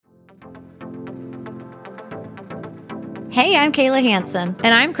Hey, I'm Kayla Hanson.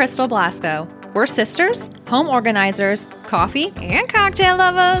 And I'm Crystal Blasco. We're sisters, home organizers, coffee, And cocktail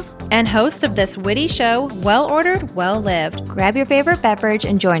lovers. and host of this witty show, Well Ordered, Well Lived. Grab your favorite beverage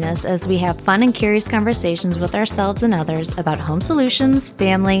and join us as we have fun and curious conversations with ourselves and others about home solutions,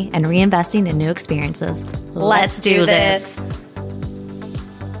 family, and reinvesting in new experiences. Let's do this.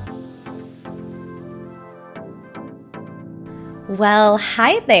 Well,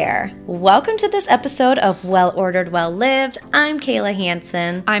 hi there. Welcome to this episode of Well Ordered, Well Lived. I'm Kayla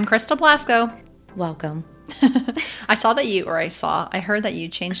Hanson. I'm Crystal Blasco. Welcome. I heard that you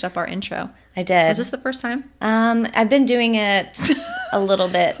changed up our intro. I did. Was this the first time? I've been doing it a little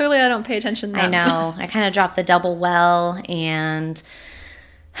bit. Clearly I don't pay attention to that. I know. I kind of dropped the double well, and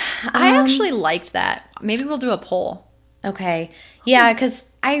I actually liked that. Maybe we'll do a poll. okay. Yeah, because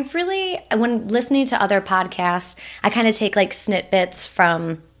I really, when listening to other podcasts, I kind of take like snippets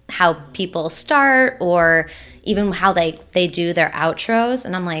from how people start or even how they do their outros.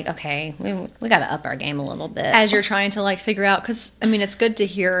 And I'm like, okay, we got to up our game a little bit. As you're trying to like figure out, because I mean, it's good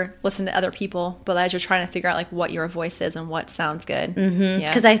to listen to other people, but as you're trying to figure out like what your voice is and what sounds good. Mm-hmm. Yeah.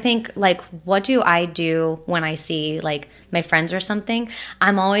 Because I think, like, what do I do when I see, like, my friends or something?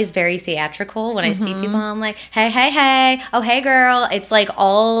 I'm always very theatrical when I see people. I'm like, hey, hey, hey. Oh, hey, girl. It's, like,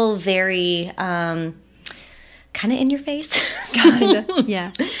 all very kind of in your face. Kind of,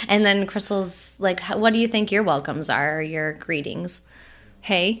 yeah. And then Crystal's like, what do you think your welcomes are, or your greetings?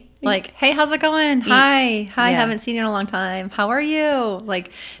 Hey, like, hey, how's it going? Hi, Yeah. haven't seen you in a long time. How are you?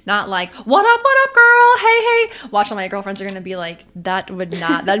 Like, not like, what up, girl? Hey. Watch, all my girlfriends are going to be like,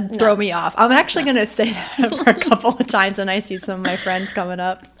 that'd throw me off. I'm actually going to say that for a couple of times when I see some of my friends coming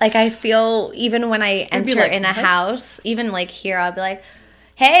up. Like, I feel, even when I enter like, in a what? house, even, like, here, I'll be like,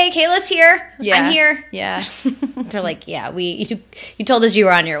 hey, Kayla's here. Yeah. I'm here. Yeah. They're like, yeah, you told us you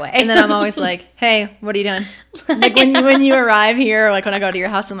were on your way. And then I'm always like, hey, what are you doing? Like when you arrive here, or like when I go to your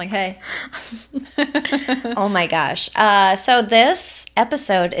house, I'm like, hey. Oh my gosh. So this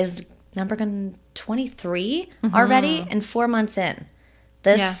episode is number 23 already and 4 months in.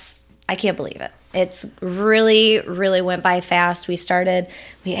 I can't believe it. It's really, really went by fast. We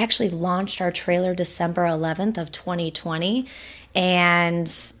actually launched our trailer December 11th of 2020,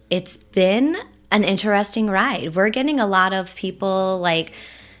 and it's been an interesting ride. We're getting a lot of people like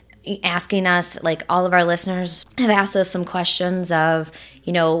asking us, like all of our listeners have asked us some questions of,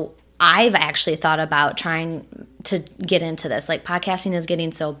 I've actually thought about trying to get into this. Like, podcasting is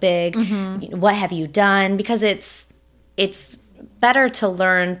getting so big. What have you done? Because it's better to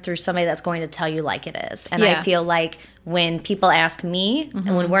learn through somebody that's going to tell you like it is. And Yeah. I feel like when people ask me,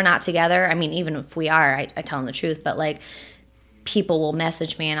 and when we're not together, I mean, even if we are, I tell them the truth, but like, people will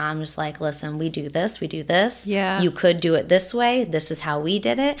message me and I'm just like, listen, we do this. Yeah. You could do it this way. This is how we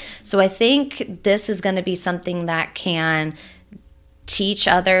did it. So I think this is going to be something that can teach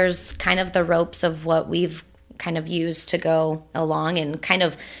others kind of the ropes of what we've kind of used to go along and kind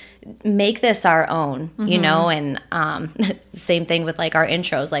of make this our own, and same thing with like our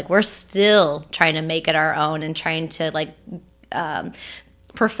intros. Like, we're still trying to make it our own and trying to like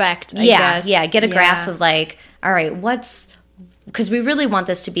Perfect, I guess. get a grasp of like, all right, because we really want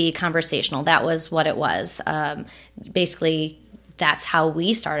this to be conversational. That was what it was. Basically, that's how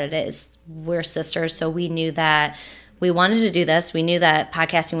we started it. Is we're sisters, so we knew that we wanted to do this. We knew that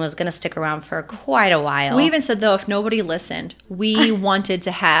podcasting was going to stick around for quite a while. We even said, though, if nobody listened, we wanted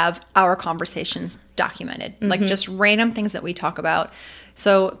to have our conversations documented, like just random things that we talk about.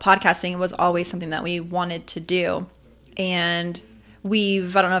 So podcasting was always something that we wanted to do. And I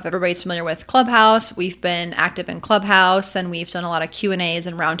don't know if everybody's familiar with Clubhouse. We've been active in Clubhouse, and we've done a lot of Q&As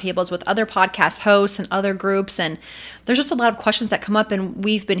and roundtables with other podcast hosts and other groups. And there's just a lot of questions that come up, and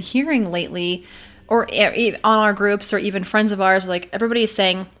we've been hearing lately, or on our groups, or even friends of ours, like everybody is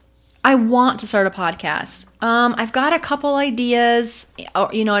saying, I want to start a podcast. I've got a couple ideas,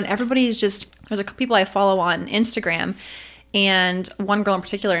 and everybody's just, there's a couple people I follow on Instagram, and one girl in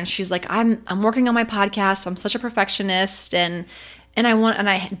particular, and she's like, I'm working on my podcast. I'm such a perfectionist, and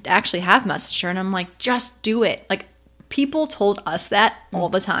I actually have messaged her, and I'm like, just do it. Like, people told us that all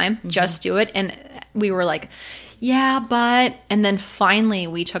the time, just do it. And we were like, yeah, but, and then finally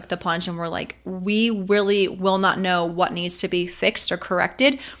we took the plunge and we're like, we really will not know what needs to be fixed or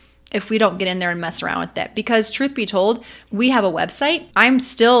corrected if we don't get in there and mess around with it. Because truth be told, we have a website.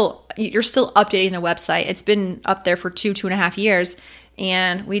 You're still updating the website. It's been up there for 2.5 years.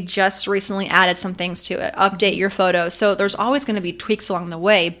 And we just recently added some things to it. Update your photos. So there's always going to be tweaks along the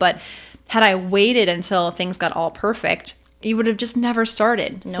way. But had I waited until things got all perfect, you would have just never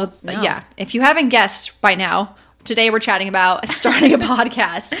started. Nope, So yeah, if you haven't guessed by now, today we're chatting about starting a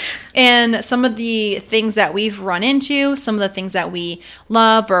podcast and some of the things that we've run into, some of the things that we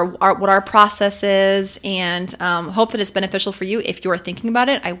love or what our process is, and hope that it's beneficial for you if you're thinking about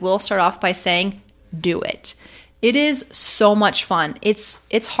it. I will start off by saying, do it. It is so much fun. It's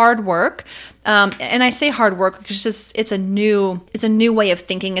hard work. And I say hard work because it's a new way of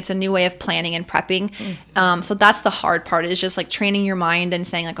thinking. It's a new way of planning and prepping. So that's the hard part, is just like training your mind and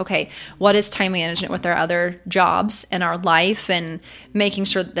saying like, okay, what is time management with our other jobs and our life, and making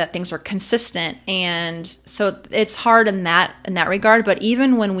sure that things are consistent. And so it's hard in that regard. But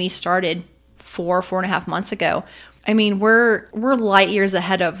even when we started 4.5 months ago, I mean, we're light years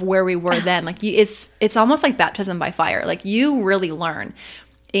ahead of where we were then. Like it's almost like baptism by fire. Like you really learn.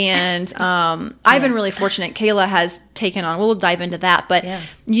 And I've been really fortunate. Kayla has taken on, we'll dive into that, but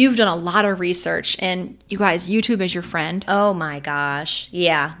you've done a lot of research, and you guys, YouTube is your friend. Oh my gosh.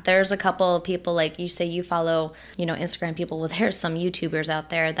 Yeah. There's a couple of people, like you say, you follow, Instagram people. Well, there's some YouTubers out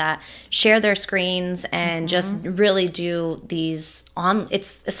there that share their screens and just really do these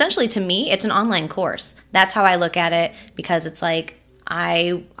it's essentially, to me, it's an online course. That's how I look at it, because it's like,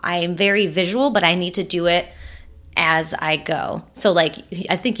 I am very visual, but I need to do it as I go. So like,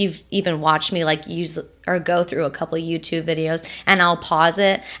 I think you've even watched me like use or go through a couple of YouTube videos, and I'll pause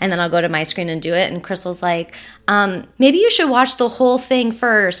it and then I'll go to my screen and do it. And Crystal's like, maybe you should watch the whole thing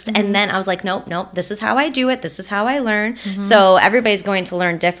first. And then I was like, nope, this is how I do it. This is how I learn. So everybody's going to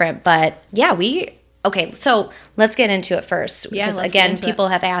learn different, but yeah, okay, so let's get into it first. Because again, people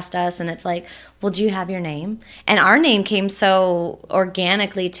have asked us, and it's like, well, do you have your name? And our name came so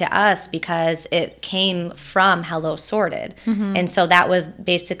organically to us because it came from Hello Sorted. And so that was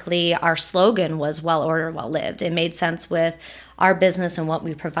basically our slogan, was well ordered, well lived. It made sense with our business and what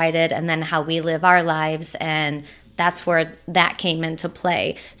we provided, and then how we live our lives. And that's where that came into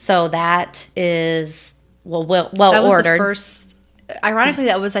play. So that is, well that was ordered. The first. Ironically,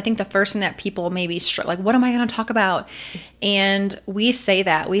 that was, I think, the first thing that people maybe like, what am I going to talk about? And we say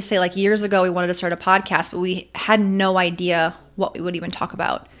like years ago, we wanted to start a podcast, but we had no idea what we would even talk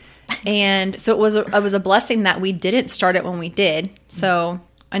about. And so it was a blessing that we didn't start it when we did. So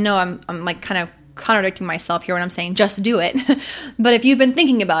I know I'm like kind of contradicting myself here when I'm saying just do it. But if you've been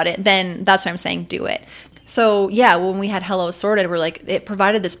thinking about it, then that's what I'm saying, do it. So yeah, when we had Hello Sorted, we're like, it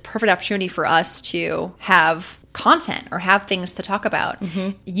provided this perfect opportunity for us to have content or have things to talk about.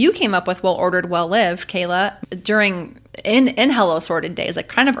 You came up with Well Ordered, Well Lived, Kayla, in Hello Sorted days, like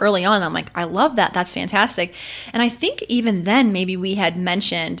kind of early on. I'm like, I love that. That's fantastic. And I think even then, maybe we had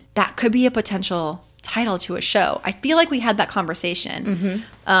mentioned that could be a potential title to a show. I feel like we had that conversation.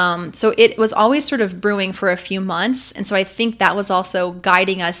 So it was always sort of brewing for a few months. And so I think that was also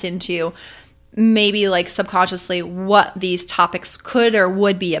guiding us into maybe like subconsciously what these topics could or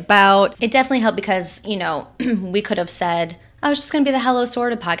would be about. It definitely helped because, we could have said, oh, it's just going to be the Hello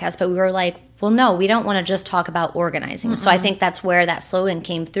Sorted podcast, but we were like, well, no, we don't want to just talk about organizing. So I think that's where that slogan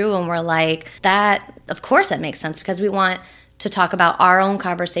came through, and we're like, that, of course that makes sense, because we want to talk about our own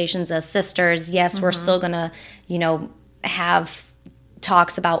conversations as sisters. Yes, we're still going to, have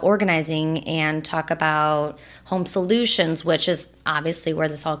talks about organizing and talk about home solutions, which is obviously where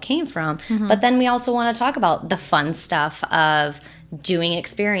this all came from. But then we also want to talk about the fun stuff of doing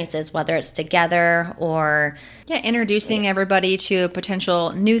experiences, whether it's together or introducing everybody to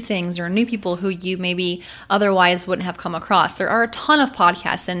potential new things or new people who you maybe otherwise wouldn't have come across. There are a ton of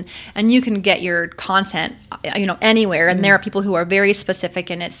podcasts, and you can get your content anywhere, and there are people who are very specific,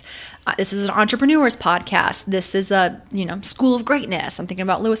 and it's this is an entrepreneur's podcast, this is a School of Greatness, I'm thinking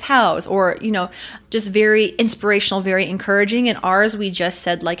about Lewis Howes, or just very inspirational, very encouraging. And ours, we just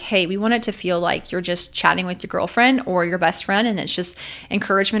said like, hey, we want it to feel like you're just chatting with your girlfriend or your best friend, and it's just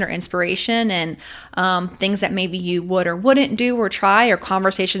encouragement or inspiration, and things that maybe you would or wouldn't do or try, or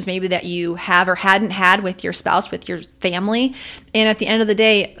conversations maybe that you have or hadn't had with your spouse, with your family. And at the end of the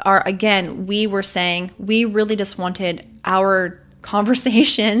day, we were saying we really just wanted our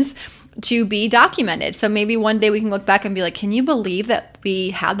conversations to be documented. So maybe one day we can look back and be like, can you believe that we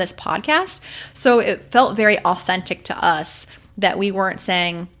had this podcast? So it felt very authentic to us that we weren't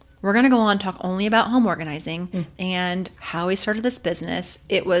saying, we're going to go on and talk only about home organizing and how we started this business.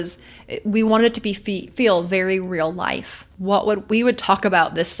 We wanted it to feel very real life. We would talk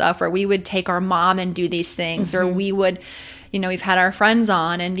about this stuff, or we would take our mom and do these things, or we would, we've had our friends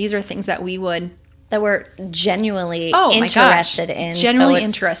on, and these are things that we're genuinely interested in. Genuinely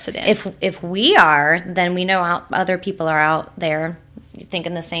interested in. If we are, then we know other people are out there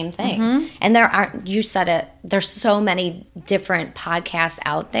thinking the same thing. And you said it, there's so many different podcasts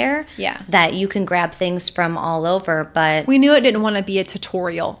out there that you can grab things from all over. But we knew it didn't want to be a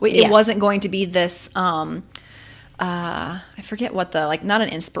tutorial. It wasn't going to be this I forget what not an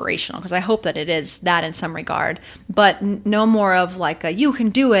inspirational, because I hope that it is that in some regard, but no more of like you can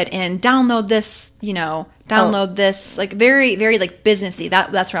do it and download this, this, like very, very like businessy.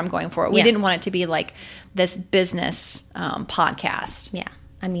 That's what I'm going for. We didn't want it to be like this business podcast. Yeah.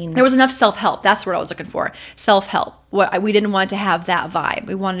 I mean, there was enough self-help. That's what I was looking for. Self-help. We didn't want it to have that vibe.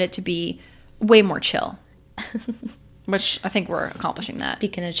 We wanted it to be way more chill. Which I think we're accomplishing that.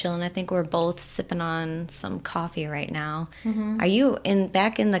 Speaking of chilling, I think we're both sipping on some coffee right now. Mm-hmm. Are you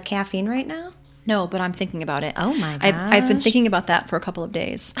back in the caffeine right now? No, but I'm thinking about it. Oh my gosh. I've been thinking about that for a couple of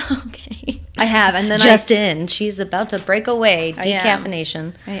days. Okay. I have. And then she's about to break away.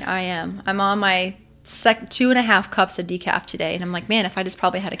 Decaffeination. I am. I'm on my 2.5 cups of decaf today. And I'm like, man, if I just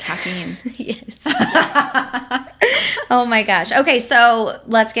probably had a caffeine. Yes. Oh my gosh. Okay, so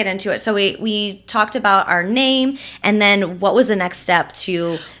let's get into it. So we talked about our name, and then what was the next step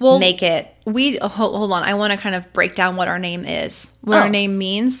to make it? Hold on. I want to kind of break down what our name is, what our name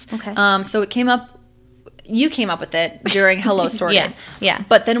means. Okay. So it came up. You came up with it during Hello Sorted. Yeah.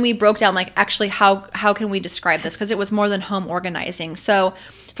 But then we broke down like actually how can we describe this, because it was more than home organizing. So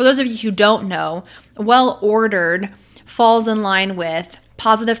for those of you who don't know, well ordered falls in line with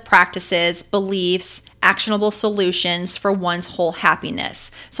positive practices, beliefs, actionable solutions for one's whole happiness.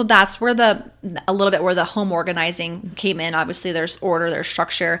 So that's where a little bit where the home organizing came in. Obviously there's order, there's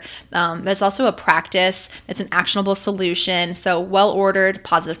structure. That's also a practice. It's an actionable solution. So well ordered,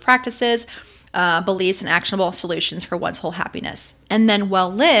 positive practices, beliefs, and actionable solutions for one's whole happiness. And then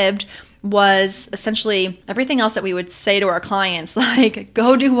well lived was essentially everything else that we would say to our clients, like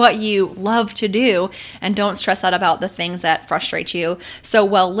go do what you love to do and don't stress out about the things that frustrate you. So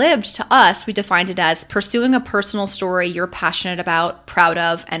well lived to us, we defined it as pursuing a personal story you're passionate about, proud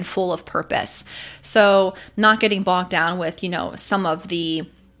of, and full of purpose. So not getting bogged down with, some of the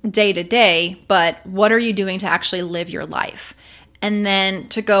day-to-day, but what are you doing to actually live your life? And then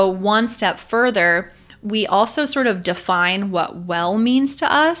to go one step further, we also sort of define what well means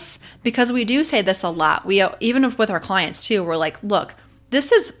to us, because we do say this a lot. We even with our clients too, we're like, look,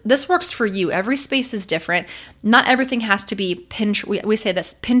 this works for you. Every space is different. Not everything has to be Pinterest. We say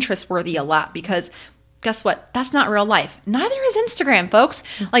this Pinterest worthy a lot, because guess what? That's not real life. Neither is Instagram, folks.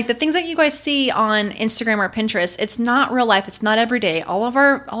 Like the things that you guys see on Instagram or Pinterest, it's not real life. It's not every day. All of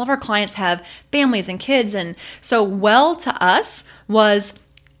our clients have families and kids, and so well to us was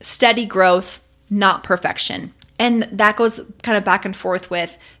steady growth, not perfection. And that goes kind of back and forth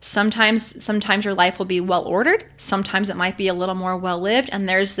with sometimes your life will be well ordered. Sometimes it might be a little more well lived, and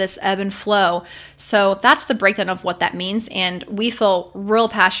there's this ebb and flow. So that's the breakdown of what that means. And we feel real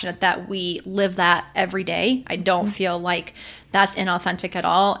passionate that we live that every day. I don't feel like that's inauthentic at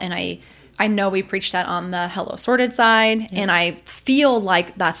all. And I know we preach that on the Hello Sorted side. And I feel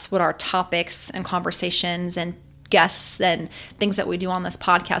like that's what our topics and conversations and guests and things that we do on this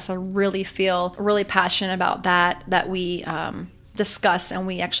podcast, I really feel really passionate about that we discuss, and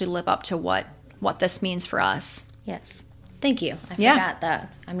we actually live up to what this means for us. Yes. Thank you. I forgot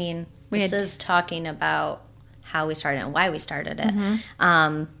that. I mean, this is talking about how we started and why we started it.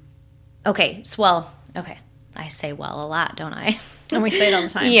 Mm-hmm. Okay. So, I say well a lot, don't I? And we say it all the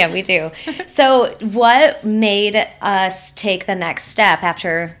time. Yeah, we do. So what made us take the next step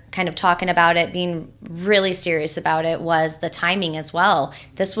after kind of talking about it, being really serious about it, was the timing as well.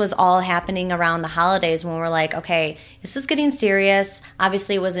 This was all happening around the holidays when we're like, okay, this is getting serious.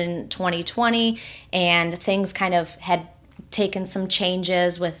 Obviously, it was in 2020, and things kind of had taken some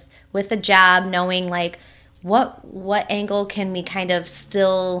changes with the job, knowing like what angle can we kind of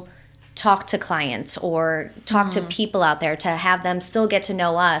still talk to clients or talk to people out there to have them still get to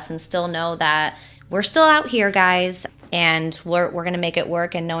know us and still know that we're still out here, guys, and we're going to make it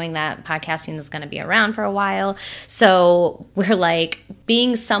work, and knowing that podcasting is going to be around for a while. So we're like,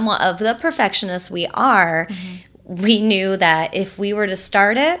 being somewhat of the perfectionists we are, we knew that if we were to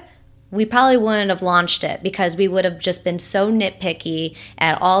start it, we probably wouldn't have launched it, because we would have just been so nitpicky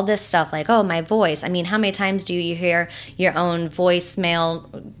at all this stuff, like, oh, my voice. I mean, how many times do you hear your own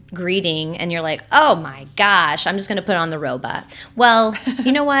voicemail greeting and you're like, oh my gosh, I'm just going to put on the robot. Well,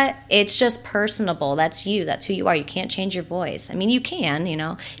 you know what? It's just personable. That's you. That's who you are. You can't change your voice. I mean, you can,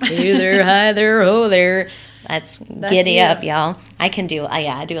 hey there, hi there, oh there. That's giddy you. Up, y'all. I can do,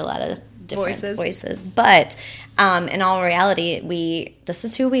 I do a lot of different voices. But in all reality, this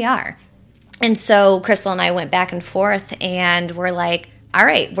is who we are. And so Crystal and I went back and forth, and we're like, all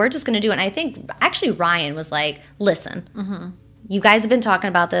right, we're just going to do it. And I think actually Ryan was like, listen, you guys have been talking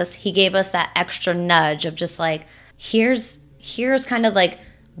about this. He gave us that extra nudge of just like, here's kind of like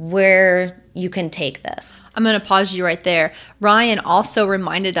where you can take this. I'm going to pause you right there. Ryan also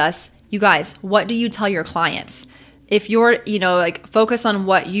reminded us, you guys, what do you tell your clients? if you're, like focus on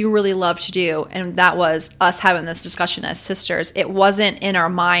what you really love to do, and that was us having this discussion as sisters, it wasn't in our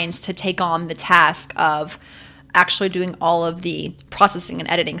minds to take on the task of actually doing all of the processing and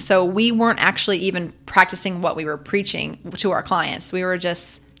editing. So we weren't actually even practicing what we were preaching to our clients. We were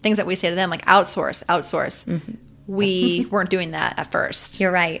just things that we say to them, like outsource. Mm-hmm. We weren't doing that at first.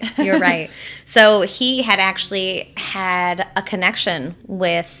 You're right. You're right. So he had actually had a connection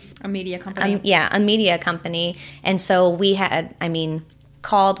with a media company. A media company. And so we had,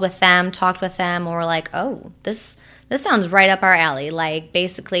 called with them, talked with them, and we're like, oh, this sounds right up our alley. Like,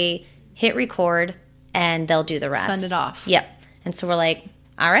 basically hit record and they'll do the rest. Send it off. Yep. And so we're like,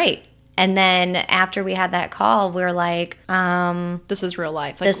 all right. And then after we had that call, we're like, this is real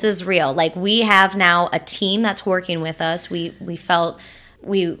life. This is real. Like, we have now a team that's working with us. We felt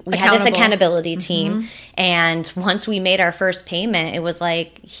we had this accountability team. And once we made our first payment, it was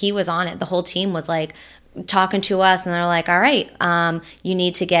like he was on it. The whole team was like talking to us, and they're like, all right, you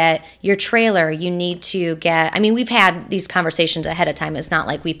need to get your trailer. You need to get, we've had these conversations ahead of time. It's not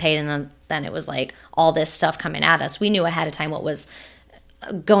like we paid and then it was like all this stuff coming at us. We knew ahead of time what was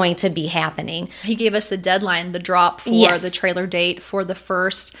going to be happening. He gave us the deadline, the drop for the trailer date for the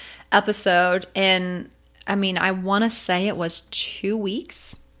first episode. And I want to say it was 2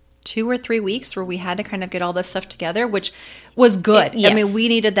 weeks, 2 or 3 weeks where we had to kind of get all this stuff together, which was good. Yes. We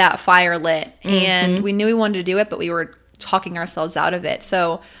needed that fire lit and we knew we wanted to do it, but we were talking ourselves out of it.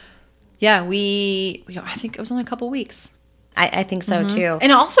 So yeah, I think it was only a couple weeks. I think so too.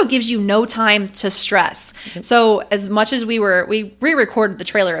 And it also gives you no time to stress. So as much as we re-recorded the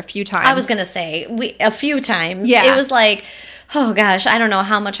trailer a few times. I was going to say, a few times. Yeah. It was like, oh gosh, I don't know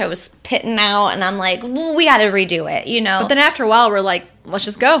how much I was pitting out. And I'm like, well, we got to redo it, But then after a while, we're like, let's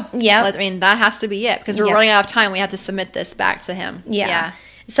just go. Yeah. That has to be it. Because we're running out of time. We have to submit this back to him. Yeah.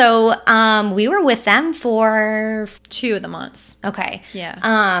 So we were with them for 2 of the months. Okay.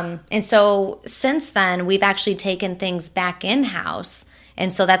 Yeah. And so since then, we've actually taken things back in-house.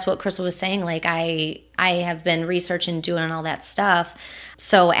 And so that's what Crystal was saying. Like, I have been researching, doing all that stuff.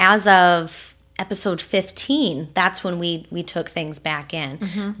 So as of episode 15, that's when we took things back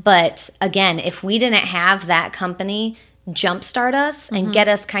in. But again, if we didn't have that company jumpstart us and get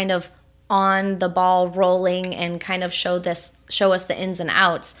us kind of on the ball rolling and kind of show us the ins and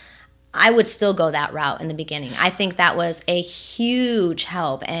outs, I would still go that route in the beginning. I think that was a huge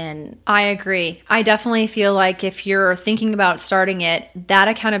help. And I agree. I definitely feel like if you're thinking about starting it, that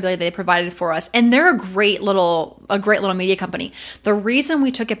accountability they provided for us, and they're a great little media company. The reason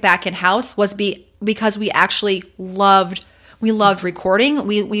we took it back in-house was because we actually loved recording.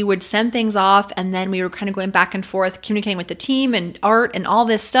 We would send things off, and then we were kind of going back and forth, communicating with the team and art and all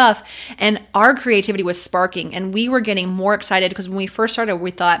this stuff. And our creativity was sparking, and we were getting more excited because when we first started,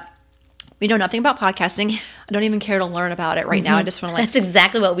 we thought, we know nothing about podcasting. I don't even care to learn about it right now. I just want to That's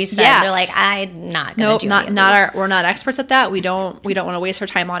exactly what we said. Yeah. They're like, I'm not going to do we're not experts at that. We don't want to waste our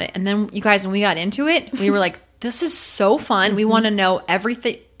time on it. And then you guys, when we got into it, we were like, this is so fun. We want to know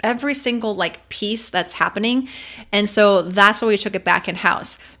everything, every single piece that's happening. And so that's why we took it back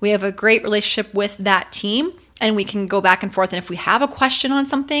in-house. We have a great relationship with that team, and we can go back and forth. And if we have a question on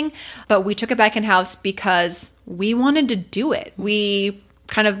something, but we took it back in-house because we wanted to do it. We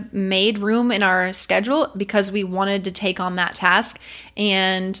kind of made room in our schedule because we wanted to take on that task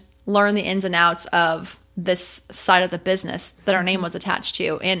and learn the ins and outs of this side of the business that our name was attached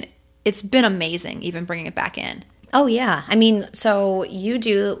to. And it's been amazing even bringing it back in. Oh, yeah. So you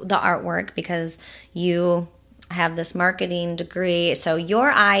do the artwork because you have this marketing degree. So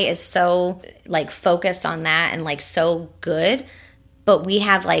your eye is so focused on that and so good. But we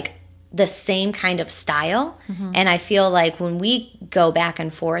have the same kind of style. And I feel like when we go back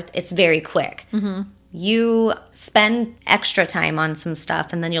and forth, it's very quick. You spend extra time on some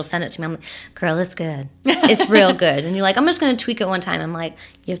stuff and then you'll send it to me. I'm like, girl, it's good. It's real good. And you're like, I'm just going to tweak it one time. I'm like,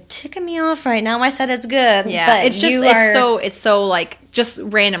 you're ticking me off right now. I said it's good. Yeah. But it's so just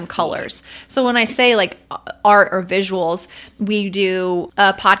random colors. So when I say art or visuals, we do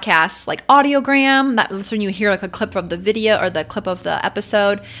podcasts like audiogram. That's when you hear a clip of the video or the clip of the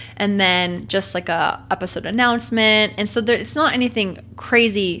episode, and then just a episode announcement. And so it's not anything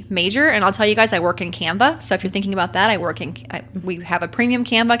crazy major. And I'll tell you guys, I work in Canva. So if you're thinking about that, we have a premium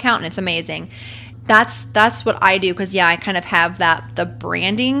Canva account, and it's amazing. That's what I do because I kind of have the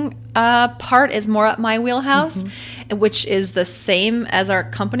branding part is more up my wheelhouse, which is the same as our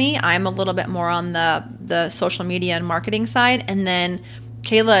company. I'm a little bit more on the social media and marketing side, and then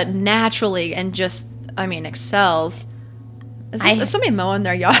Kayla naturally and just excels. Is somebody mowing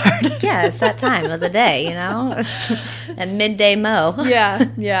their yard? Yeah, it's that time of the day, at midday mow.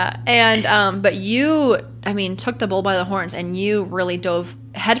 Yeah. And but you took the bull by the horns, and you really dove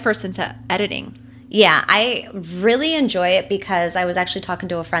headfirst into editing. Yeah, I really enjoy it because I was actually talking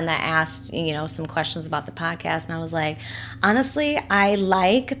to a friend that asked, some questions about the podcast, and I was like, honestly, I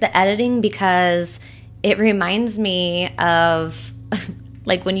like the editing because it reminds me of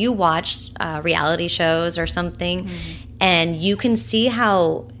like when you watch reality shows or something, and you can see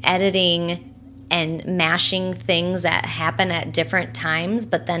how editing and mashing things that happen at different times,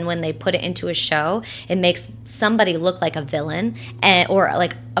 but then when they put it into a show, it makes somebody look like a villain or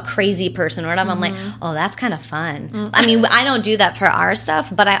like a crazy person or whatever. I'm like, oh, that's kind of fun. I mean, I don't do that for our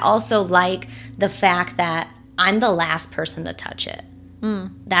stuff, but I also like the fact that I'm the last person to touch it.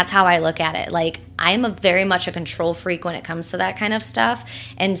 That's how I look at it. Like, I am very much a control freak when it comes to that kind of stuff.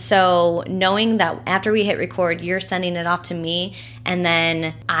 And so knowing that after we hit record, you're sending it off to me, and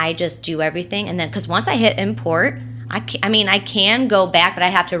then I just do everything. And then, because once I hit import, I can go back, but I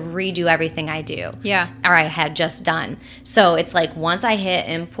have to redo everything I do. Yeah. Or I had just done. So it's like, once I hit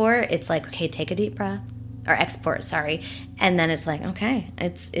import, it's like, okay, take a deep breath. Or export, sorry. And then it's like, okay,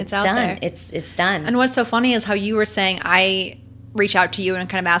 it's done. There. It's done. And what's so funny is how you were saying, I reach out to you and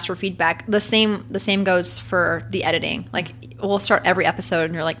kind of ask for feedback. The same goes for the editing. Like, we'll start every episode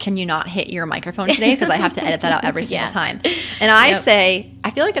and you're like, can you not hit your microphone today? Because I have to edit that out every single time. And I say,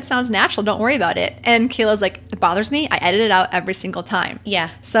 I feel like it sounds natural. Don't worry about it. And Kayla's like, it bothers me. I edit it out every single time. Yeah.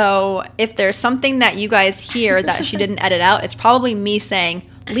 So if there's something that you guys hear that she didn't edit out, it's probably me saying,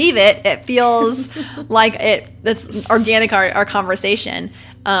 leave it. It feels like it's organic, our conversation.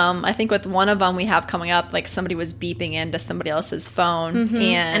 I think with one of them we have coming up, like somebody was beeping into somebody else's phone.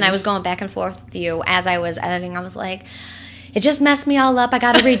 And I was going back and forth with you as I was editing. I was like, it just messed me all up. I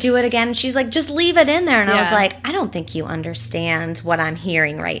got to redo it again. And she's like, just leave it in there. And I was like, I don't think you understand what I'm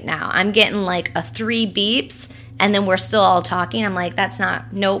hearing right now. I'm getting like 3 beeps and then we're still all talking. I'm like, that's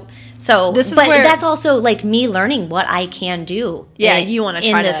not, nope. So, that's also like me learning what I can do. Yeah, you want to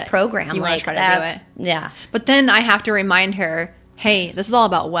try in this program. You want to try to do it. Yeah. But then I have to remind her, hey, this is all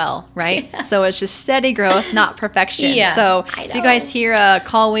about right? Yeah. So it's just steady growth, not perfection. Yeah, so if you guys hear a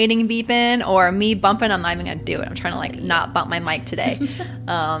call waiting beeping or me bumping, I'm not even going to do it. I'm trying to like not bump my mic today.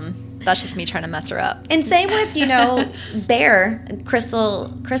 That's just me trying to mess her up. And same with, Bear,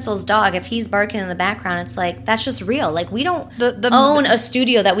 Crystal's dog. If he's barking in the background, it's like, that's just real. Like, we don't own a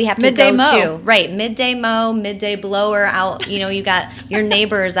studio that we have to go to. Right. Midday mow, midday blower out. You got your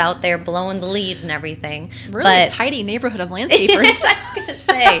neighbors out there blowing the leaves and everything. Really tidy neighborhood of landscapers. I was going to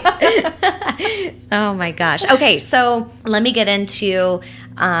say. Oh, my gosh. Okay, so let me get into...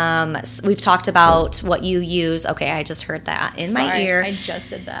 we've talked about what you use. Okay, I just heard that in my ear. I just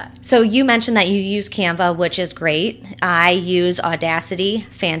did that. So you mentioned that you use Canva, which is great. I use Audacity.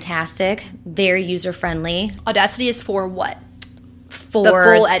 Fantastic. Very user-friendly. Audacity is for what? For the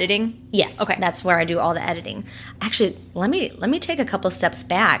full editing? Yes. Okay. That's where I do all the editing. Actually, let me take a couple steps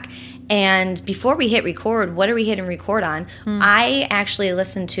back. And before we hit record, what are we hitting record on? I actually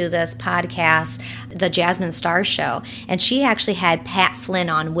listened to this podcast, the Jasmine Star Show, and she actually had Pat Flynn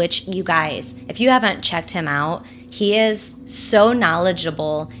on, which you guys, if you haven't checked him out, he is so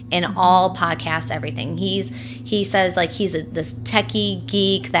knowledgeable in all podcasts, everything. He says like he's this techie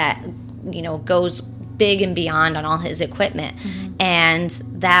geek that, goes big and beyond on all his equipment. And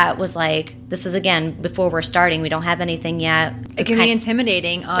that was like, this is again before we're starting, we don't have anything yet. It can be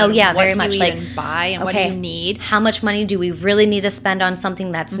intimidating on very much, like buy and what do you need. How much money do we really need to spend on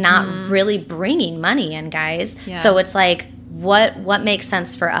something that's not really bringing money in, guys? So it's like, what makes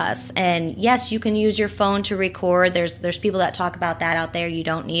sense for us? And yes, you can use your phone to record. There's people that talk about that out there. You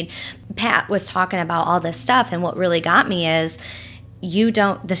don't need. Pat was talking about all this stuff, and what really got me is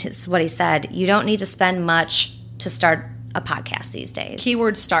this is what he said, you don't need to spend much to start a podcast these days.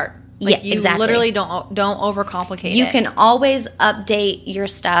 Keyword start. You exactly. Literally don't overcomplicate it. You can always update your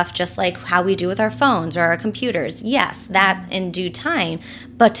stuff just like how we do with our phones or our computers. Yes, that in due time.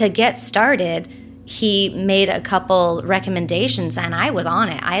 But to get started, he made a couple recommendations and I was on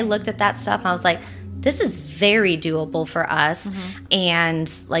it. I looked at that stuff and I was like, this is very doable for us.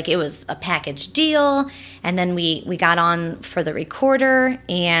 And like it was a package deal. And then we got on for the recorder.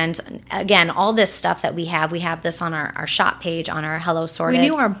 And again, all this stuff that we have this on our shop page on our Hello Sorted. We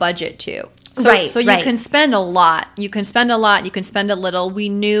knew our budget too. So you can spend a lot. You can spend a lot. You can spend a little. We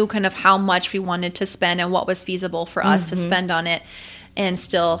knew kind of how much we wanted to spend and what was feasible for us to spend on it and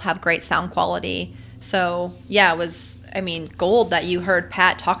still have great sound quality. So yeah, it was, gold that you heard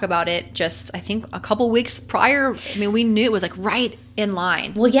Pat talk about it just, I think, a couple weeks prior. We knew it was like right in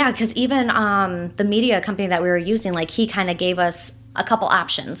line. Well, yeah, because even the media company that we were using, like he kind of gave us a couple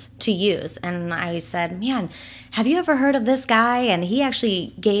options to use. And I said, man, have you ever heard of this guy? And he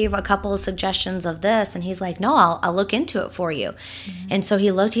actually gave a couple of suggestions of this. And he's like, no, I'll look into it for you. And so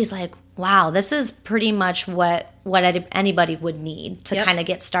he looked, he's like, wow, this is pretty much what anybody would need to kind of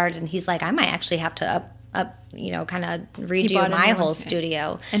get started. And he's like, I might actually have to kind of redo my whole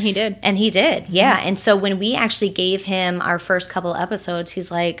studio. And he did. Yeah. And so when we actually gave him our first couple episodes,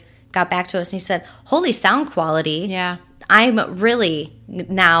 he's like, got back to us and he said, holy sound quality. Yeah. I'm really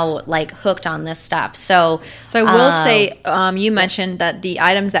now like hooked on this stuff. So I will say, you mentioned that the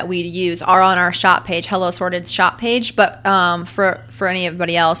items that we use are on our shop page, Hello Sorted shop page. But for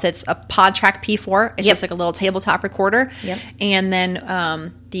anybody else, it's a PodTrack P4. It's just like a little tabletop recorder. Yep. And then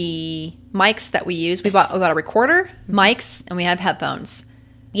the mics that we use, we bought a recorder, mics, and we have headphones.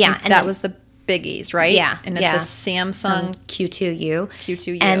 Yeah, and that was the biggies, right? Yeah, and it's a Samsung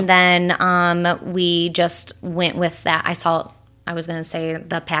Q2U. And then we just went with that. I was going to say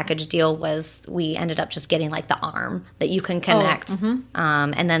the package deal was we ended up just getting like the arm that you can connect,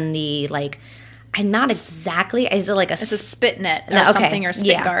 and then the like. I'm not exactly. Is it like it's a spit net or something or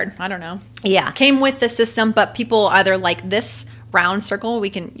spit guard? I don't know. Yeah, came with the system, but people either like this round circle.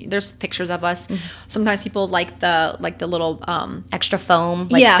 There's pictures of us. Sometimes people like the little extra foam,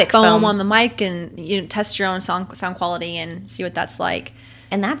 thick foam on the mic, and you test your own sound quality and see what that's like.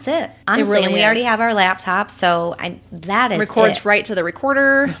 And that's it. Honestly, really and we already have our laptop, so that is records it. Right to the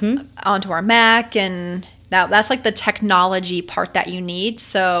recorder onto our Mac, and that's like the technology part that you need.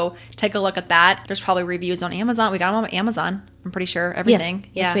 So take a look at that. There's probably reviews on Amazon. We got them on Amazon. I'm pretty sure everything.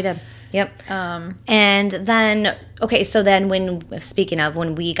 Yes, we did. Yep. And then, so then when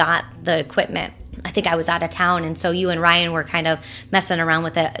we got the equipment, I think I was out of town. And so you and Ryan were kind of messing around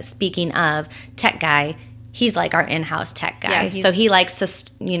with it. Speaking of tech guy, he's like our in-house tech guy. So he likes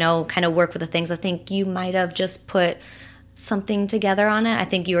to, kind of work with the things. I think you might have just put something together on it. I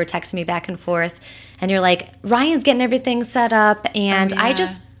think you were texting me back and forth. And you're like, Ryan's getting everything set up. And I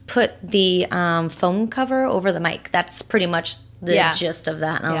just put the phone cover over the mic. That's pretty much the gist of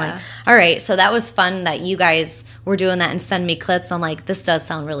that. And I'm like, all right. So that was fun that you guys were doing that and sending me clips. I'm like, this does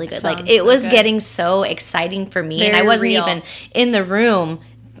sound really good. It was getting so exciting for me. Very and I wasn't real. even in the room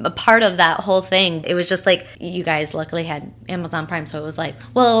a part of that whole thing. It was just like, you guys luckily had Amazon Prime, so it was like,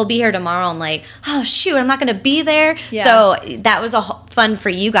 well, it'll be here tomorrow. I'm like, oh shoot, I'm not going to be there. So that was fun for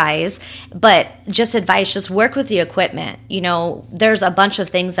you guys. But just advice, just work with the equipment. There's a bunch of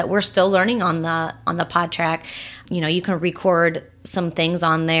things that we're still learning on the PodTrack. You can record some things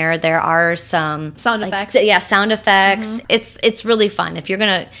on there. There are some sound effects. Sound effects. It's really fun. If you're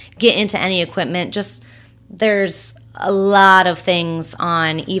going to get into any equipment, there's a lot of things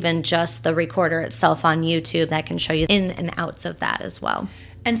on even just the recorder itself on YouTube that can show you in and outs of that as well.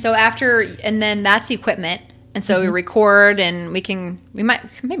 And so then that's equipment. And so we record, and we might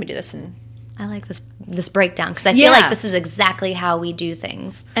maybe do this in. I like this breakdown because I feel like this is exactly how we do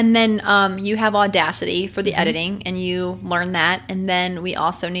things. And then you have Audacity for the editing, and you learn that. And then we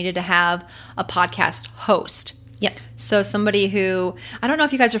also needed to have a podcast host. Yep. So somebody who, I don't know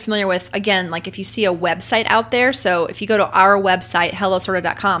if you guys are familiar with, again, like if you see a website out there, so if you go to our website,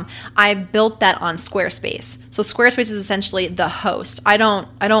 hellosorted.com, I built that on Squarespace. So Squarespace is essentially the host. I don't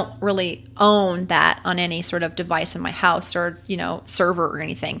really own that on any sort of device in my house or, server or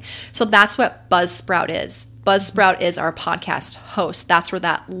anything. So that's what Buzzsprout is. Buzzsprout is our podcast host. That's where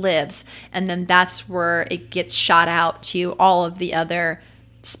that lives. And then that's where it gets shot out to all of the other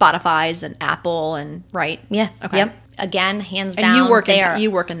Spotify's and Apple and right? Yeah. Okay. Yep. Again, hands down. And you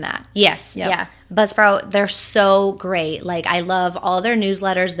work in that. Yes. Yep. Yeah. Buzzsprout, they're so great. Like, I love all their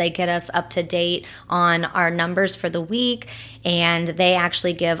newsletters. They get us up to date on our numbers for the week, and they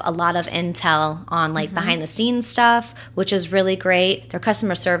actually give a lot of intel on like behind the scenes stuff, which is really great. Their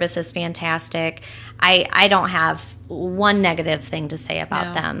customer service is fantastic. I don't have one negative thing to say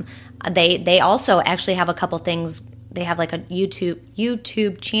about them. They also actually have a couple things. They have like a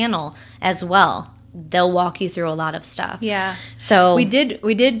YouTube channel as well. They'll walk you through a lot of stuff. Yeah. So we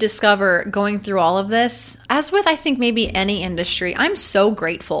did discover going through all of this, as with I think maybe any industry, I'm so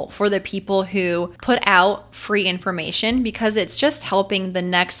grateful for the people who put out free information, because it's just helping the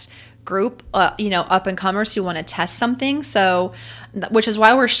next group, up and comers who want to test something. So, which is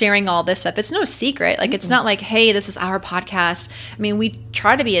why we're sharing all this stuff. It's no secret. Like, it's not like, hey, this is our podcast. I mean, we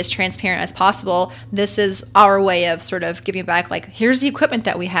try to be as transparent as possible. This is our way of sort of giving back. Like, here's the equipment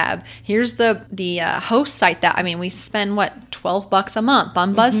that we have. Here's the host site that, we spend $12 a month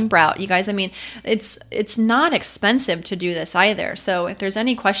on Buzzsprout. You guys, it's not expensive to do this either. So if there's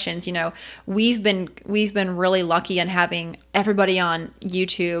any questions, we've been really lucky in having everybody on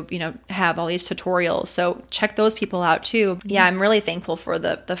YouTube, to have all these tutorials. So check those people out too. Yeah, I'm really thankful for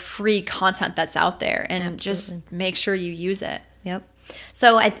the free content that's out there, and just make sure you use it. Yep.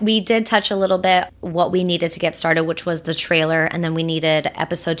 So we did touch a little bit what we needed to get started, which was the trailer, and then we needed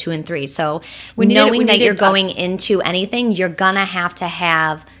episode 2 and 3. So knowing that you're going into anything, you're going to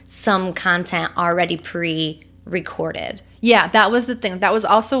have some content already pre-recorded. Yeah, that was the thing. That was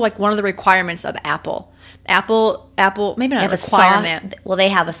also like one of the requirements of Apple. Apple, maybe not a requirement. They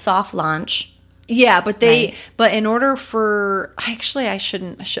have a soft launch. Yeah, but but in order for,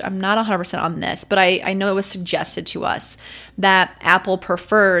 I'm not 100% on this, but I know it was suggested to us that Apple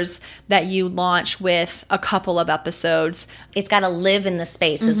prefers that you launch with a couple of episodes. It's got to live in the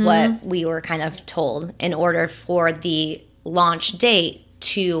space is what we were kind of told in order for the launch date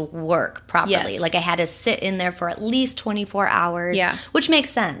to work properly. Yes. Like, I had to sit in there for at least 24 hours, yeah, which makes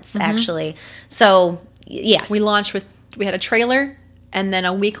sense, actually. So, yes. We had a trailer, and then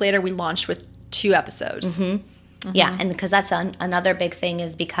a week later we launched with 2 episodes. Yeah, and because that's another big thing,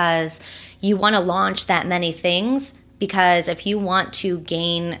 is because you want to launch that many things, because if you want to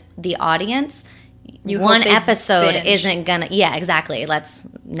gain the audience, one episode isn't gonna. Yeah, exactly. Let's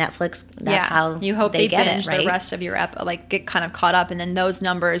Netflix. That's how you hope they get binge it, right? the rest of your get kind of caught up, and then those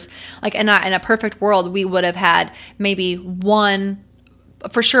numbers, like in a perfect world, we would have had maybe one.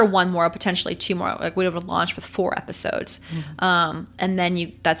 For sure, one more, potentially 2 more. Like, we would have launched with 4 episodes, and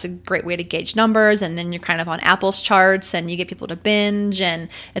then that's a great way to gauge numbers. And then you're kind of on Apple's charts, and you get people to binge, and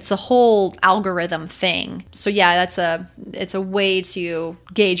it's a whole algorithm thing. So yeah, it's a way to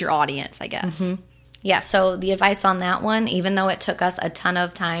gauge your audience, I guess. Yeah, so the advice on that one, even though it took us a ton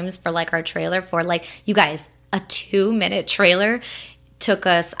of times for like our trailer, for like, you guys, a 2-minute trailer took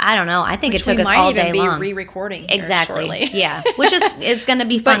us, I don't know, I think it took us all day long. We might even be re-recording here shortly. Yeah, which is, it's going to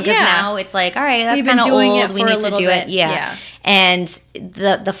be fun, because now it's like, all right, that's kind of old, we need to do it. Yeah. And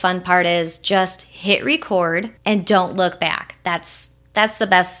the fun part is just hit record and don't look back. That's the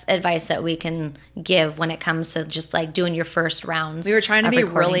best advice that we can give when it comes to just like doing your first rounds. We were trying to be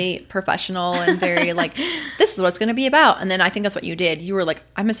really professional and very like, this is what it's going to be about. And then I think that's what you did. You were like,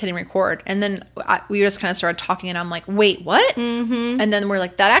 I'm just hitting record. And then we just kind of started talking, and I'm like, wait, what? And then we're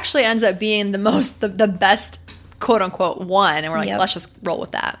like, that actually ends up being the best quote unquote one. And we're like, let's just roll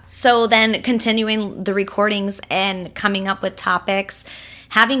with that. So then continuing the recordings and coming up with topics.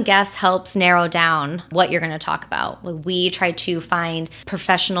 Having guests helps narrow down what you're going to talk about. We try to find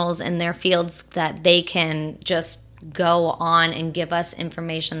professionals in their fields that they can just go on and give us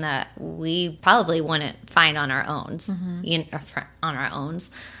information that we probably wouldn't find on our own. On our own.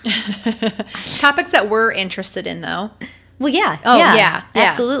 Topics that we're interested in, though. Well, yeah. Yeah,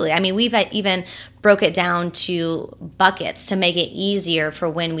 absolutely. I mean, we've even broke it down to buckets to make it easier for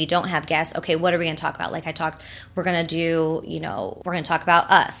when we don't have guests. Okay, what are we going to talk about? Like we're going to talk about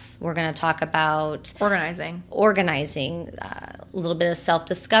us. We're going to talk about organizing, a little bit of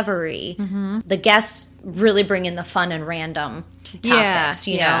self-discovery. The guests really bring in the fun and random topics,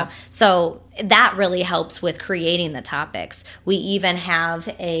 you know? So that really helps with creating the topics. We even have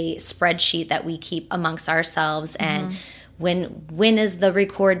a spreadsheet that we keep amongst ourselves, and when is the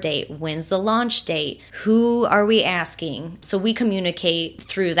record date? When's the launch date? Who are we asking? So we communicate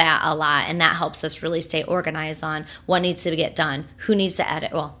through that a lot, and that helps us really stay organized on what needs to get done, who needs to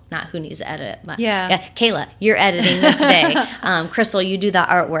edit. Well, not who needs to edit it, but Kayla, you're editing this day. Crystal, you do the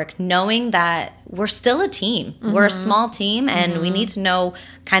artwork, knowing that we're still a team. We're a small team, and we need to know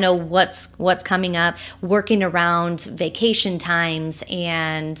kind of what's coming up, working around vacation times,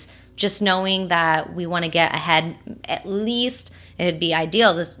 and just knowing that we want to get ahead. At least it'd be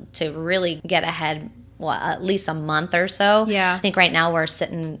ideal to really get ahead, at least a month or so. Yeah. I think right now we're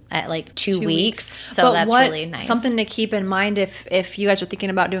sitting at like 2 weeks. So but that's really nice. Something to keep in mind if you guys are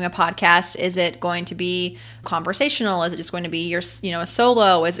thinking about doing a podcast, is it going to be conversational? Is it just going to be your, a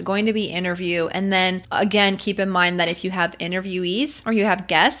solo? Is it going to be interview? And then again, keep in mind that if you have interviewees or you have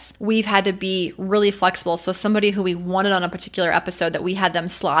guests, we've had to be really flexible. So somebody who we wanted on a particular episode that we had them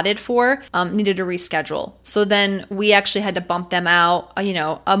slotted for needed to reschedule. So then we actually had to bump them out,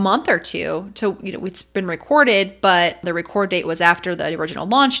 a month or two to, it's been recorded, but the record date was after the original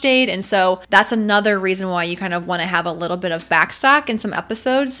launch date. And so that's another reason why you kind of want to have a little bit of backstock in some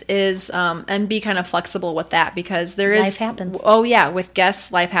episodes is, and be kind of flexible with that, because there is life happens. Oh yeah. With guests,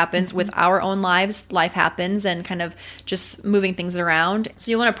 life happens. With our own lives, life happens, and kind of just moving things around.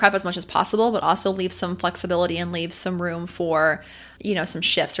 So you want to prep as much as possible, but also leave some flexibility and leave some room for, some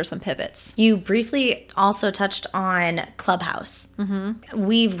shifts or some pivots. You briefly also touched on Clubhouse. Mm-hmm.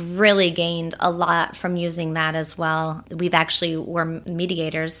 We've really gained a lot from using that as well. We've actually were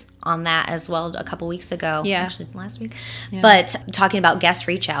mediators on that as well a couple weeks ago. Yeah. Actually, last week. Yeah. But talking about guest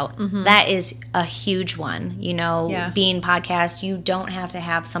reach out, that is a huge one. Being podcast, you don't have to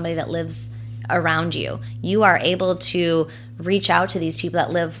have somebody that lives around you. You are able to reach out to these people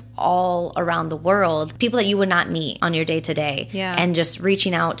that live all around the world, people that you would not meet on your day-to-day. Yeah. And just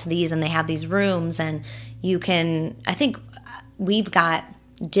reaching out to these, and they have these rooms, and you can, I think we've got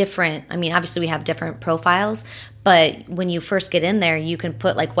different, obviously we have different profiles, but when you first get in there, you can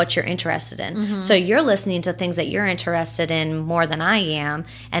put like what you're interested in. Mm-hmm. So you're listening to things that you're interested in more than I am,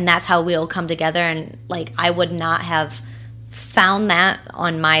 and that's how we'll come together. And like, I would not have found that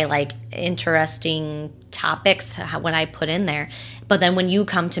on my like interesting topics when I put in there. But then when you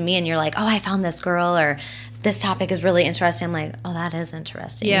come to me and you're like, oh, I found this girl, or this topic is really interesting, I'm like, oh, that is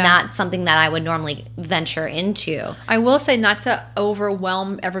interesting. Yeah. Not something that I would normally venture into. I will say, not to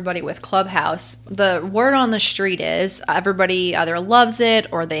overwhelm everybody with Clubhouse, the word on the street is everybody either loves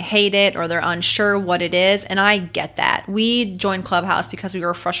it or they hate it or they're unsure what it is. And I get that. We joined Clubhouse because we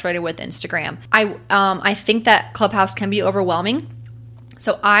were frustrated with Instagram. I think that Clubhouse can be overwhelming.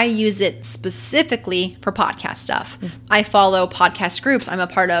 So I use it specifically for podcast stuff. I follow podcast groups. I'm a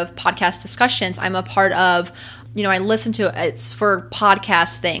part of podcast discussions. I'm a part of, I listen to it. It's for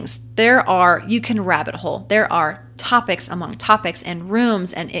podcast things. You can rabbit hole. There are topics among topics and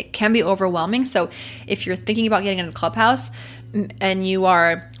rooms, and it can be overwhelming. So if you're thinking about getting into Clubhouse and you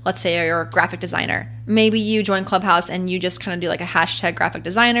are, let's say you're a graphic designer, maybe you join Clubhouse and you just kind of do like a hashtag graphic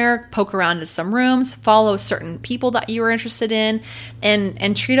designer, poke around in some rooms, follow certain people that you are interested in,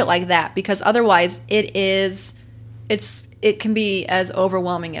 and treat it like that, because otherwise it can be as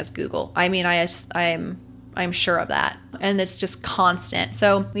overwhelming as Google. I'm sure of that. And it's just constant.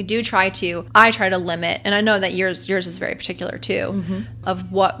 So I try to limit, and I know that yours is very particular too,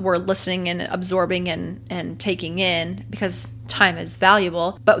 of what we're listening and absorbing and taking in, because time is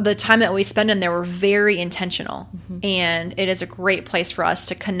valuable. But the time that we spend in there, we're very intentional. And it is a great place for us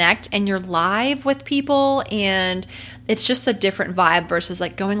to connect, and you're live with people, and it's just a different vibe versus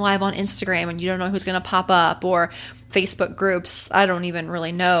like going live on Instagram and you don't know who's going to pop up, or Facebook groups. I don't even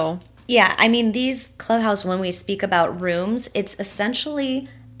really know. Yeah, these Clubhouse, when we speak about rooms, it's essentially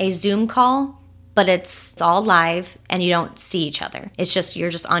a Zoom call, but it's all live and you don't see each other. It's just, you're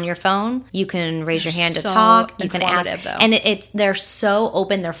just on your phone. You can raise your hand to talk. You can ask. Though. And they're so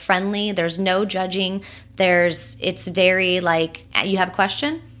open. They're friendly. There's no judging. It's very like, you have a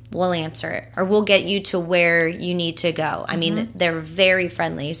question? We'll answer it. Or we'll get you to where you need to go. They're very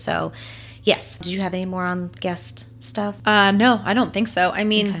friendly. So, yes. Did you have any more on guest stuff? No, I don't think so.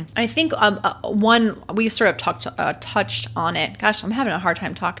 Okay. I think one, we sort of touched on it. Gosh, I'm having a hard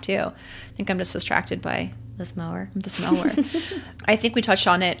time talking too. I think I'm just distracted by this mower. I think we touched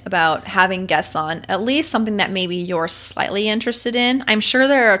on it about having guests on, at least something that maybe you're slightly interested in. I'm sure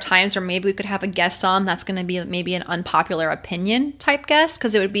there are times where maybe we could have a guest on that's going to be maybe an unpopular opinion type guest,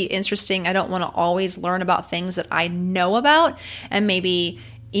 because it would be interesting. I don't want to always learn about things that I know about, and maybe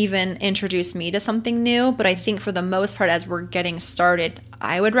even introduce me to something new. But I think for the most part, as we're getting started,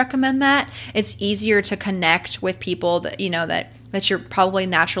 I would recommend that. It's easier to connect with people that that you're probably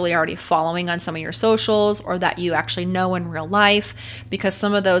naturally already following on some of your socials, or that you actually know in real life, because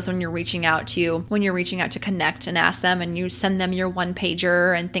some of those, when you're reaching out to connect and ask them, and you send them your one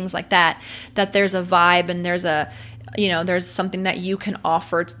pager and things like that there's a vibe, and there's something that you can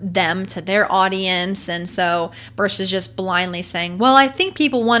offer them to their audience. And so versus just blindly saying, well, I think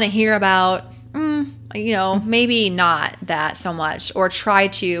people want to hear about, maybe not that so much, or try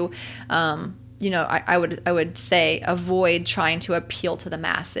to, I would say avoid trying to appeal to the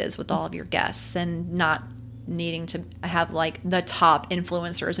masses with all of your guests, and not needing to have like the top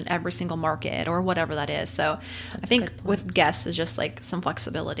influencers in every single market or whatever that is. So I think with guests is just like some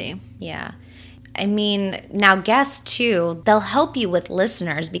flexibility. Yeah. Now guests too, they'll help you with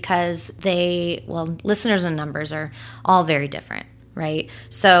listeners, because listeners and numbers are all very different, right?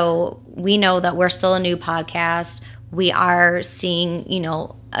 So we know that we're still a new podcast. We are seeing,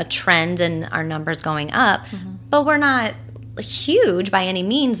 a trend in our numbers going up, but we're not huge by any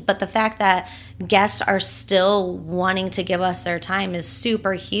means. But the fact that guests are still wanting to give us their time is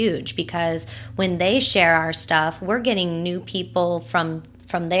super huge, because when they share our stuff, we're getting new people from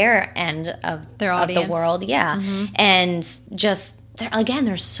their end of their audience. Of the world. Yeah. And just,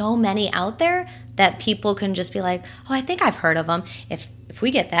 there's so many out there that people can just be like, oh, I think I've heard of them. If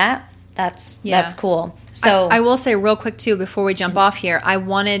we get that, That's Yeah. cool. So I will say real quick too, before we jump off here, I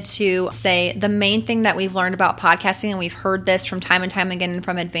wanted to say the main thing that we've learned about podcasting, and we've heard this from time and time again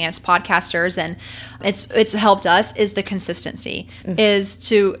from advanced podcasters, and it's helped us, is the consistency, is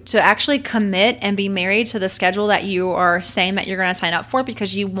to actually commit and be married to the schedule that you are saying that you're going to sign up for,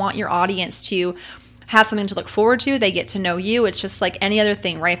 because you want your audience to have something to look forward to. They get to know you. It's just like any other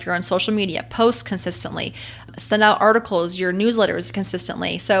thing, right? If you're on social media, post consistently, send out articles, your newsletters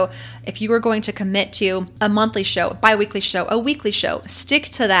consistently. So if you are going to commit to a monthly show, bi-weekly show, a weekly show, stick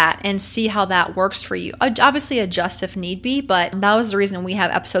to that and see how that works for you. Obviously adjust if need be, but that was the reason we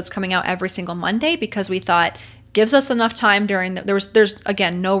have episodes coming out every single Monday, because we thought gives us enough time during there's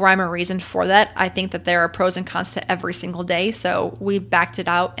again no rhyme or reason for that. I think that there are pros and cons to every single day, so we backed it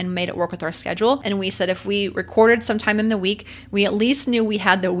out and made it work with our schedule. And we said if we recorded sometime in the week, we at least knew we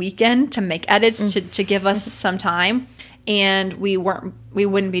had the weekend to make edits to give us some time, and we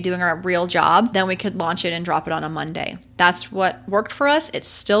wouldn't be doing our real job, then we could launch it and drop it on a Monday. That's what worked for us. It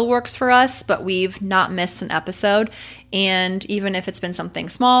still works for us, but we've not missed an episode. And even if it's been something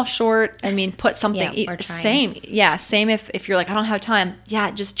small, short, I mean, put something, same if you're like, I don't have time,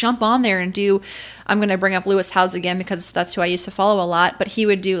 just jump on there and do, I'm going to bring up Lewis Howes again because that's who I used to follow a lot, but he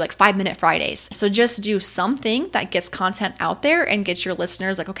would do like 5-minute Fridays. So just do something that gets content out there and gets your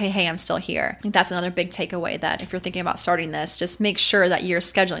listeners like, okay, hey, I'm still here. I think that's another big takeaway, that if you're thinking about starting this, just make sure that you're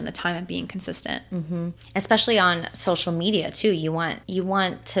scheduling the time and being consistent. Mm-hmm. Especially on social media too. You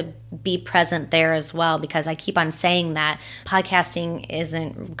want to be present there as well, because I keep on saying that podcasting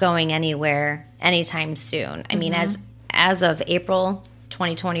isn't going anywhere anytime soon. I mean, as of April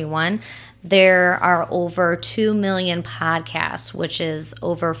 2021, there are over 2 million podcasts, which is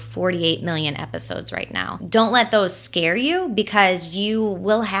over 48 million episodes right now. Don't let those scare you, because you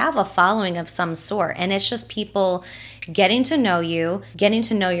will have a following of some sort. And it's just people getting to know you, getting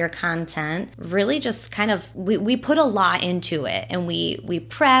to know your content, really just kind of, we put a lot into it, and we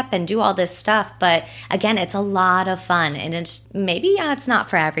prep and do all this stuff. But again, it's a lot of fun, and it's maybe, it's not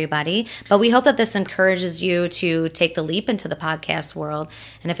for everybody, but we hope that this encourages you to take the leap into the podcast world.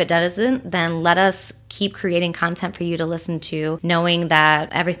 And if it doesn't, then let us keep creating content for you to listen to, knowing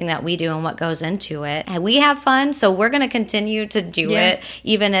that everything that we do and what goes into it, and we have fun, so we're going to continue to do it,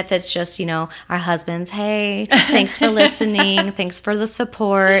 even if it's just, our husbands, hey, thanks for listening, thanks for the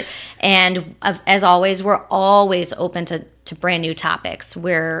support. And as always, we're always open to brand new topics.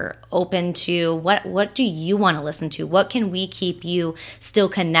 We're open to what do you want to listen to? What can we keep you still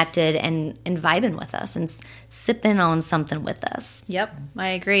connected and vibing with us and sipping on something with us? Yep, I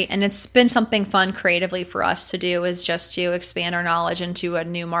agree. And it's been something fun creatively for us to do, is just to expand our knowledge into a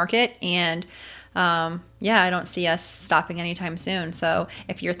new market. And I don't see us stopping anytime soon. So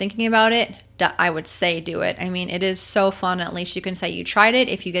if you're thinking about it, I would say do it. I mean, it is so fun. At least you can say you tried it.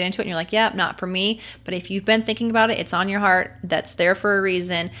 If you get into it and you're like, not for me. But if you've been thinking about it, it's on your heart. That's there for a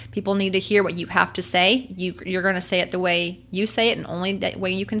reason. People need to hear what you have to say. You're going to say it the way you say it, and only the way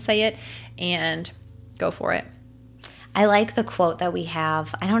you can say it, and go for it. I like the quote that we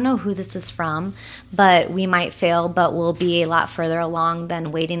have. I don't know who this is from, but we might fail, but we'll be a lot further along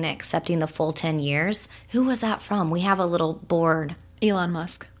than waiting and accepting the full 10 years. Who was that from? We have a little board. Elon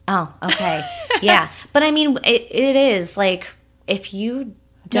Musk. Oh, okay. Yeah. But I mean, it is like, if you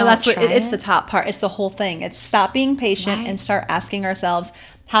don't it's the top part. It's the whole thing. It's stop being patient and start asking ourselves,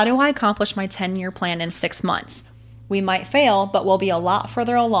 how do I accomplish my 10-year plan in 6 months? We might fail, but we'll be a lot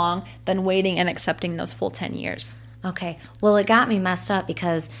further along than waiting and accepting those full 10 years. Okay. Well, it got me messed up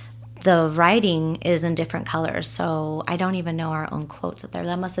because the writing is in different colors, so I don't even know our own quotes up there.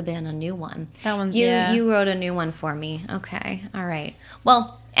 That must have been a new one. That one's, You wrote a new one for me. Okay. All right.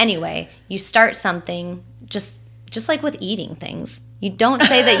 Well, anyway, you start something just like with eating things. You don't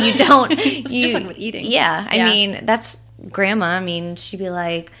say that you don't. Just like with eating. Yeah. I mean, that's Grandma. I mean, she'd be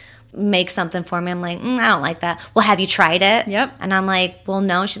like, make something for me. I'm like, I don't like that. Well, have you tried it? Yep. And I'm like, well,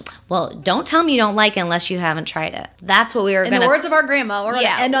 no. She's, well, don't tell me you don't like it unless you haven't tried it. That's what we were going to. In the words of our grandma, we're going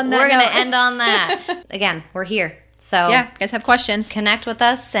to end on that. We're going to end on that. Again, we're here. So you guys have questions, connect with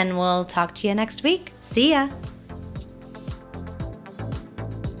us, and we'll talk to you next week. See ya.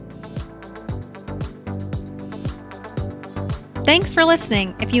 Thanks for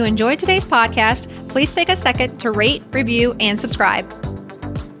listening. If you enjoyed today's podcast, please take a second to rate, review, and subscribe.